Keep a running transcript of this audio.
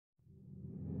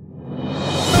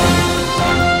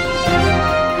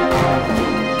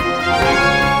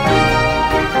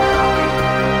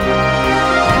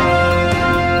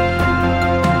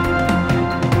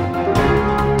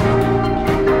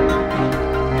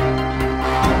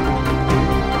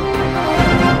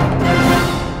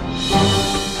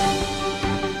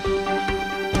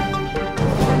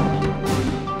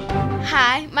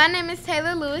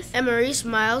Maurice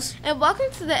Miles, and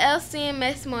welcome to the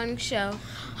LCMS Morning Show,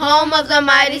 home of the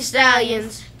Mighty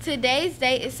Stallions. Today's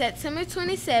date is September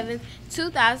 27th,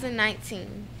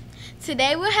 2019.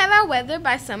 Today we'll have our weather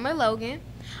by Summer Logan,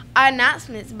 our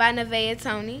announcements by Nevaeh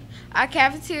Tony, our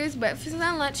cafeteria's breakfast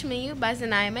and lunch menu by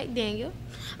Zanaya McDaniel,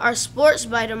 our sports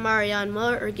by Damarion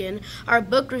Morgan, our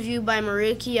book review by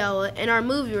Maria Kiawa, and our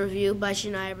movie review by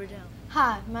Shania Burdell.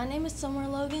 Hi, my name is Summer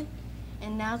Logan,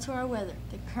 and now to our weather.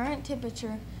 The current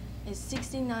temperature is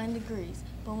 69 degrees,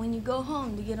 but when you go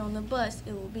home to get on the bus,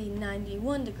 it will be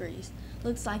 91 degrees.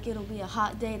 Looks like it'll be a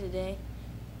hot day today.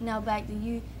 Now back to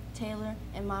you, Taylor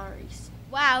and Maurice.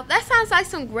 Wow, that sounds like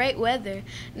some great weather.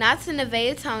 Now to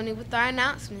Nevaeh Tony with our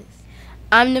announcements.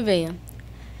 I'm Nevaeh,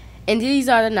 and these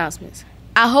are the announcements.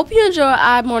 I hope you enjoy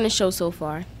our morning show so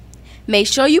far. Make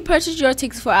sure you purchase your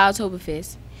tickets for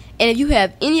Oktoberfest. And if you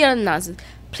have any other announcements,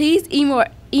 please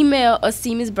email us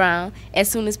see Ms. Brown as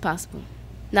soon as possible.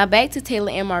 Now back to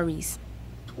Taylor and Maurice.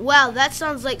 Wow, that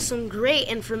sounds like some great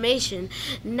information.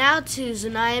 Now to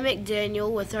Zanaya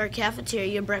McDaniel with our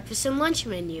cafeteria breakfast and lunch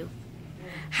menu.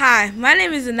 Hi, my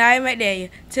name is Zanaya McDaniel.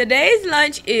 Today's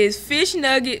lunch is fish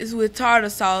nuggets with tartar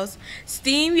sauce,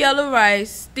 steamed yellow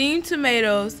rice, steamed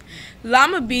tomatoes,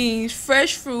 lima beans,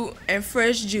 fresh fruit, and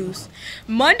fresh juice.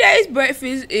 Monday's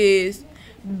breakfast is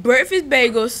breakfast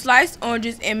bagels, sliced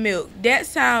oranges, and milk. That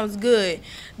sounds good.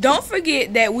 Don't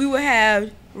forget that we will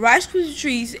have Rice Krispie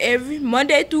treats every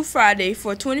Monday through Friday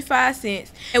for 25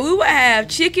 cents. And we will have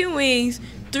chicken wings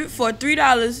for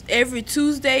 $3 every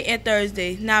Tuesday and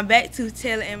Thursday. Now back to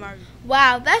Taylor and Maurice.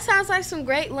 Wow, that sounds like some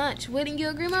great lunch. Wouldn't you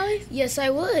agree, Maurice? Yes, I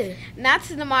would. Now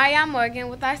to Damarion Morgan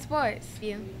with our sports.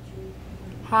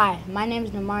 Hi, my name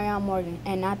is Damarion Morgan,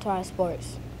 and now to our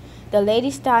sports. The Lady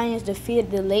Stallions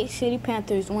defeated the Lake City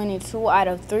Panthers, winning 2 out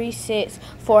of 3 sets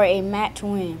for a match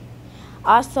win.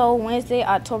 Also, Wednesday,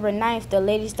 October 9th, the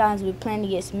Lady Stallions will be playing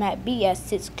against Matt B at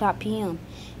 6 o'clock p.m.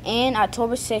 And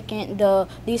October 2nd, the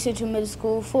Lee Central Middle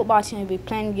School football team will be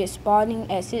playing against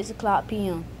Spalding at 6 o'clock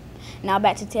p.m. Now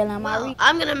back to Taylor and Maurice.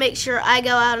 I'm going to make sure I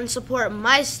go out and support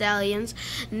my Stallions.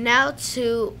 Now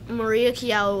to Maria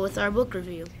Kiawa with our book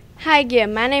review. Hi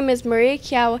again, my name is Maria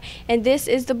Kiawa, and this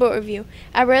is the book review.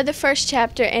 I read the first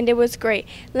chapter, and it was great.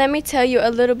 Let me tell you a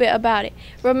little bit about it.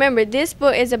 Remember, this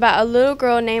book is about a little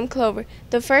girl named Clover.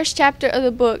 The first chapter of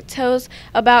the book tells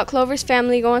about Clover's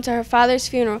family going to her father's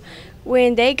funeral.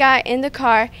 When they got in the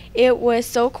car, it was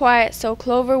so quiet, so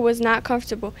Clover was not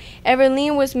comfortable.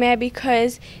 Everline was mad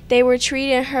because they were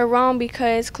treating her wrong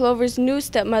because Clover's new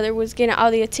stepmother was getting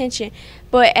all the attention.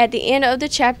 But at the end of the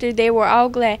chapter, they were all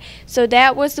glad. So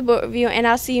that was the book review, and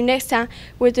I'll see you next time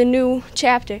with a new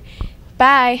chapter.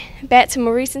 Bye. Back to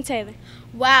Maurice and Taylor.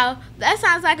 Wow, that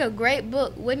sounds like a great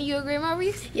book. Wouldn't you agree,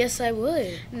 Maurice? Yes, I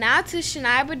would. Now to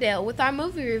Shania Burdell with our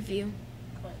movie review.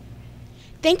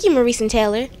 Thank you, Maurice and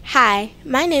Taylor. Hi,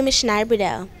 my name is Shania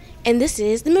Burdell, and this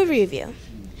is the movie review.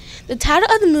 The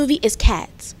title of the movie is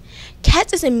Cats.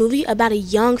 Cats is a movie about a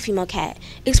young female cat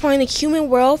exploring the human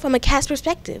world from a cat's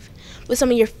perspective with some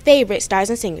of your favorite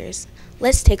stars and singers.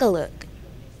 Let's take a look.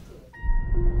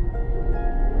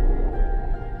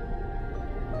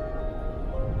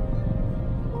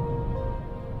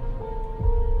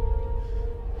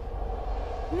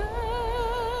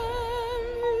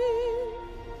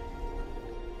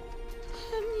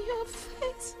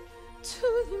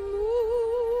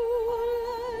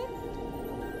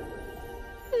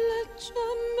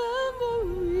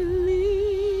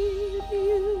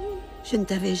 Je ne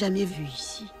t'avais jamais vu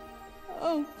ici.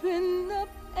 Open up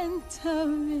and tell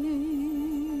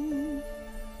me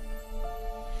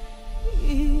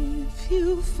if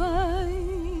you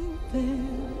find there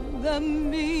the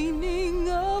meaning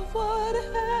of what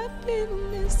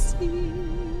happiness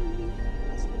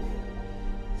is.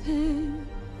 Then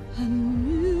a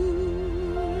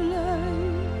new life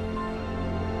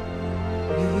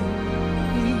will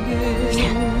begin.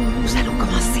 Viens, nous allons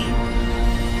commencer.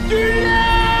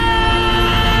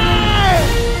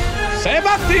 C'est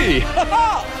parti!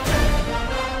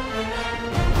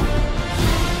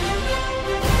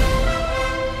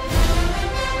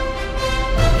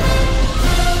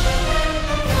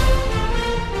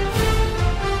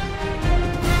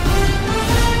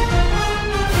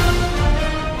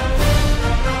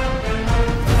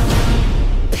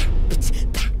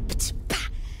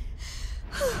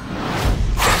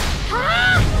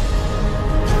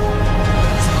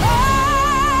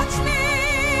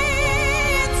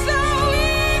 It's so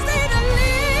easy to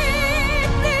leave.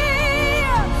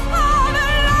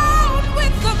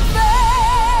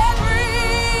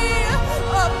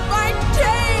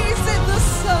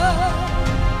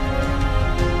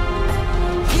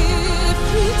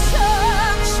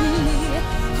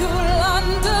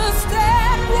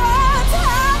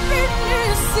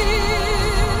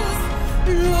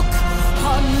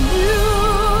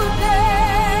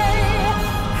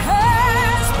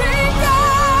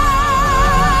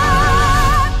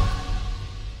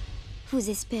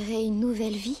 espérer une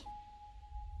nouvelle vie?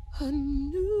 A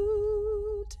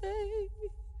new day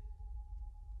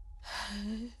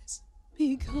has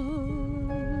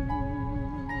begun.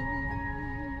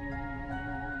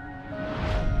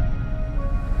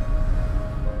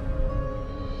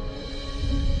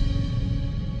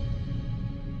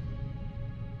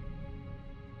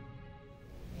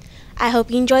 I hope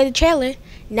you enjoyed the trailer.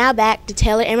 Now back to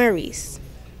Taylor and Maurice.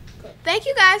 Thank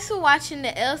you guys for watching the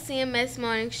LCMS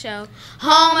Morning Show,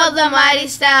 Home of the Mighty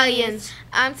Stallions.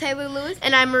 I'm Taylor Lewis.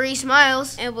 And I'm Maurice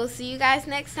Miles. And we'll see you guys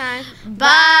next time.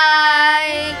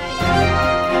 Bye.